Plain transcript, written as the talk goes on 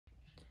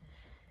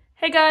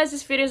Hey guys,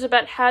 this video is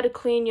about how to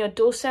clean your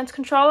DualSense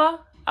controller,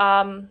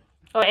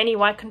 or any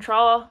white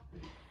controller.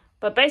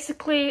 But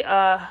basically,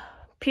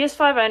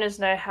 PS5 owners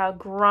know how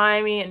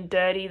grimy and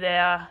dirty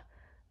their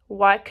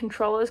white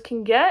controllers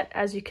can get,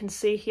 as you can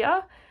see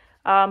here.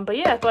 But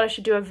yeah, I thought I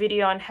should do a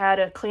video on how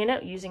to clean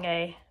it using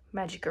a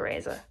magic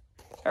eraser.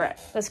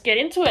 Alright, let's get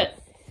into it.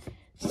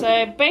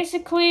 So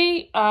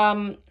basically,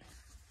 I'm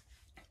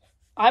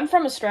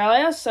from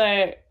Australia,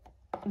 so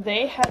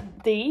they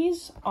have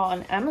these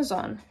on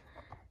Amazon.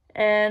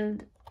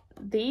 And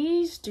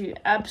these do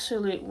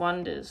absolute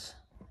wonders.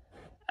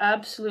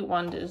 Absolute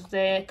wonders.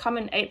 They come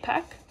in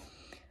 8-pack.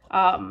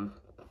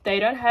 They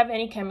don't have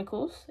any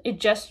chemicals. It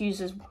just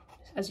uses,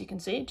 as you can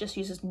see, it just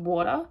uses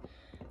water.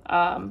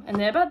 And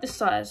they're about this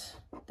size.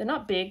 They're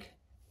not big.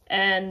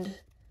 And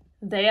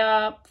they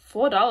are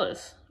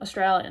 $4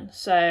 Australian.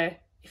 So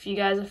if you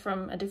guys are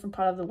from a different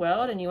part of the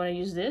world and you want to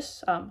use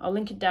this, I'll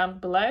link it down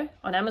below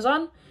on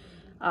Amazon.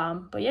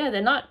 But yeah,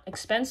 they're not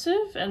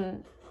expensive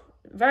and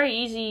very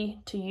easy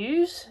to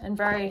use and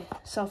very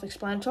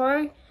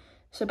self-explanatory.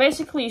 So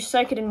basically you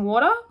soak it in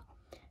water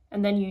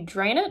and then you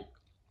drain it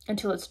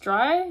until it's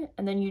dry,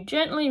 and then you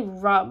gently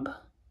rub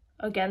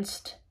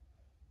against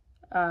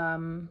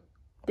the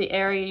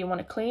area you want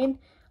to clean.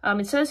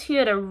 It says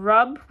here to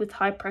rub with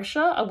high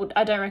pressure.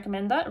 I don't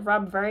recommend that.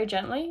 Rub very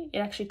gently. It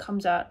actually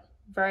comes out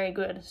very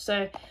good.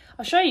 So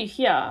I'll show you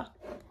here.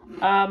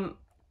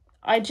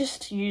 I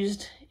just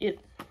used it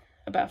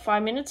about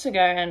 5 minutes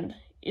ago and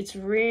it's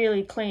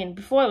really clean.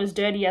 Before it was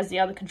dirty as the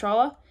other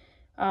controller.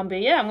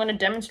 But yeah, I'm going to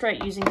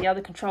demonstrate using the other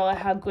controller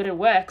how good it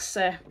works.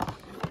 So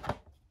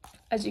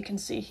as you can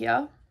see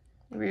here,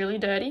 really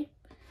dirty.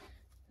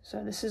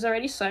 So this is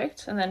already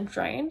soaked and then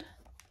drained.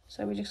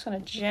 So we're just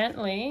going to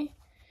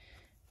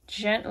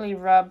gently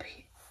rub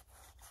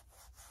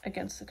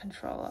against the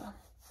controller.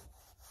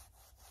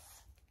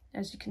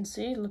 As you can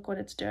see, look what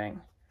it's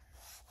doing.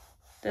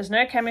 There's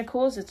no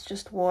chemicals, it's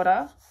just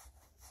water.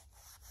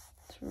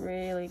 It's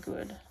really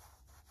good.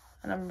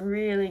 And I'm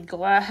really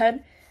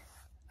glad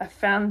I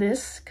found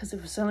this because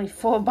it was only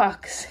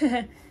 $4.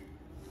 If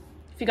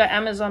you got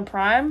Amazon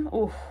Prime,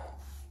 ooh,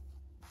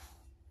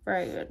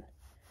 very good.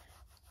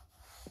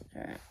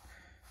 All right.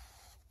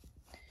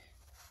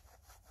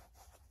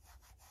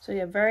 So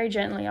yeah, very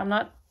gently. I'm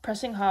not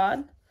pressing hard.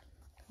 I'm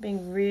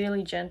being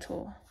really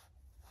gentle.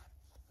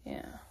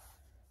 Yeah.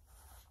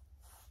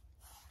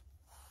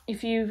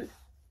 If you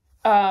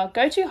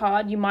go too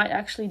hard, you might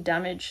actually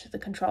damage the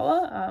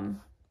controller.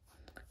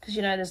 Because,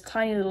 you know, there's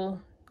tiny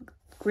little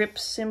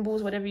grips,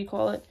 symbols, whatever you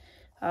call it,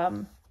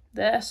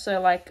 there.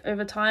 So, like,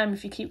 over time,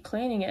 if you keep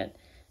cleaning it,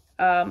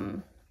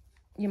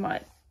 you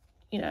might,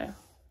 you know,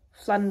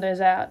 flatten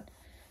those out.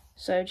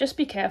 So just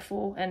be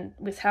careful and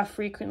with how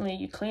frequently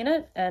you clean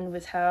it and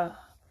with how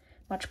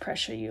much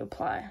pressure you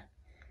apply.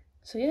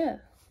 So, yeah,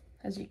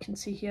 as you can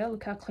see here,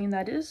 look how clean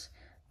that is.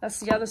 That's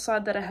the other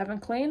side that I haven't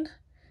cleaned.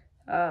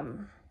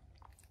 So,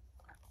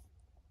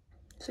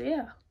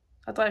 yeah.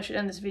 I thought I should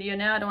end this video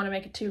now. I don't want to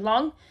make it too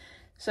long.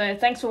 So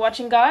thanks for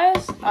watching,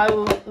 guys. I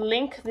will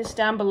link this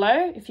down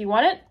below if you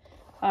want it.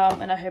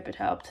 And I hope it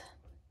helped.